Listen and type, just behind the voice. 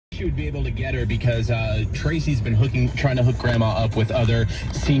she would be able to get her because Tracy's been trying to hook Grandma up with other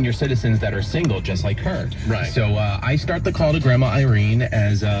senior citizens that are single, just like her. Right. So I start the call to Grandma Irene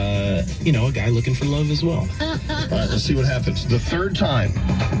as, a guy looking for love as well. All right, let's see what happens. The third time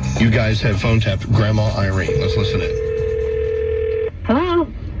you guys have phone tapped Grandma Irene. Let's listen in. Hello?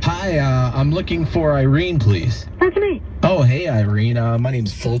 Hi, I'm looking for Irene, please. That's me. Oh, hey, Irene. My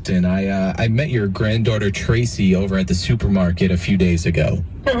name's Fulton. I met your granddaughter, Tracy, over at the supermarket a few days ago.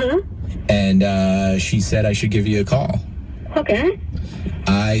 Uh-huh. And she said I should give you a call. Okay.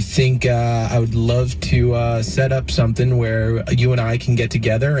 I think I would love to set up something where you and I can get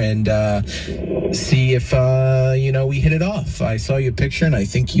together and see if, we hit it off. I saw your picture, and I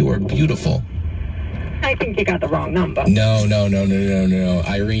think you are beautiful. I think you got the wrong number. No.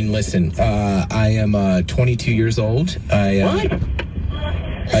 Irene, listen. I am 22 years old. What?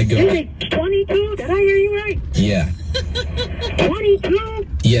 I go. You say 22? Did I hear you right? Yeah. 22?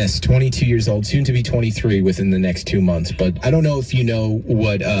 Yes, 22 years old. Soon to be 23 within the next 2 months. But I don't know if you know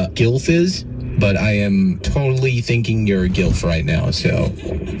what GILF is, but I am totally thinking you're a GILF right now. So.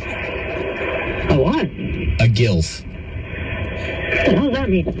 A what? A GILF. What the hell does that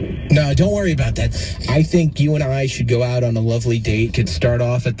mean? No, don't worry about that. I think you and I should go out on a lovely date. Could start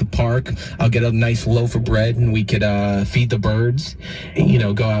off at the park. I'll get a nice loaf of bread, and we could feed the birds.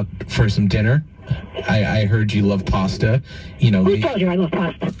 Go out for some dinner. I heard you love pasta. Who told you I love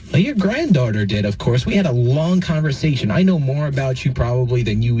pasta? Your granddaughter did, of course. We had a long conversation. I know more about you probably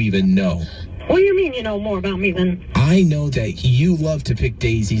than you even know. What do you mean you know more about me than... I know that you love to pick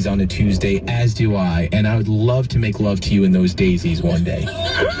daisies on a Tuesday, as do I, and I would love to make love to you in those daisies one day.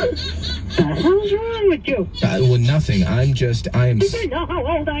 What the hell's wrong with you? Well, nothing. I am... Do you know how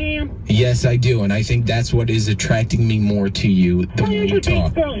old I am? Yes, I do, and I think that's what is attracting me more to you the Why more don't we you date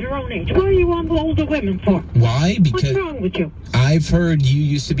talk. girls your own age? What are you on the older women for? Why? What's Because wrong with you? I've heard you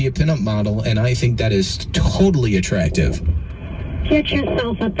used to be a pinup model, and I think that is totally attractive. Get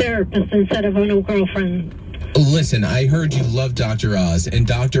yourself a therapist instead of a new girlfriend. Listen, I heard you love Dr. Oz, and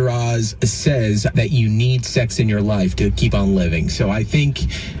Dr. Oz says that you need sex in your life to keep on living. So I think,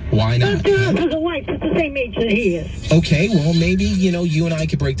 why not? Dr. Oz has a wife that's the same age that he is. Okay, well, maybe, you and I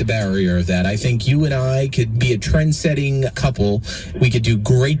could break the barrier of that. I think you and I could be a trend-setting couple. We could do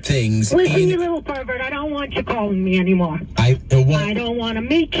great things. Listen, you little pervert, I don't want you calling me anymore. I don't want to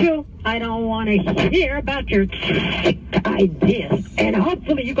meet you. I don't want to hear about your sick ideas. And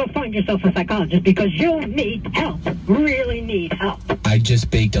hopefully you go find yourself a psychologist because you need help. Really need help. I just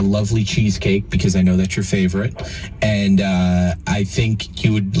baked a lovely cheesecake because I know that's your favorite. And I think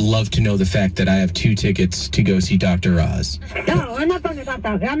you would love to know the fact that I have 2 tickets to go see Dr. Oz. No, I'm not going to Dr.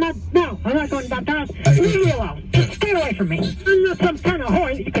 Oz. I'm not going to Dr. Oz. Leave me alone. Just stay away from me. I'm not some kind of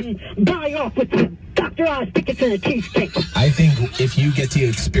whore that you can buy off with Dr. Oz tickets and a cheesecake. I think if you get to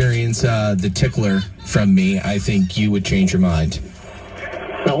experience the tickler from me, I think you would change your mind.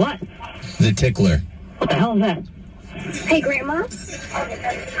 The what? The tickler. What the hell is that? Hey, Grandma.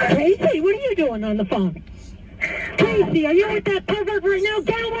 Tracy, what are you doing on the phone? Tracy, are you with that pervert right now?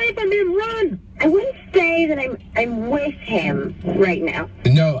 Get away from him, run! I wouldn't say that I'm with him right now.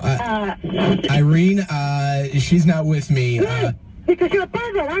 No, Irene, she's not with me. Good, because you're a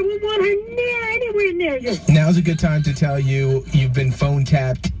pervert. I wouldn't want her anywhere near you. Now's a good time to tell you you've been phone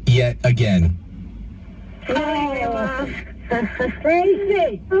tapped yet again. Grandma.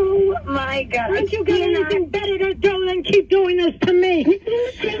 Tracy! Oh, my God. Don't you got anything better to do than keep doing this to me? You seem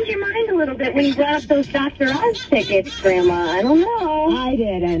to change your mind a little bit when you brought up those Dr. Oz tickets, Grandma. I don't know. I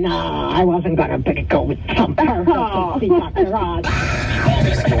didn't. I wasn't going to go with some pervert to see Dr. Oz.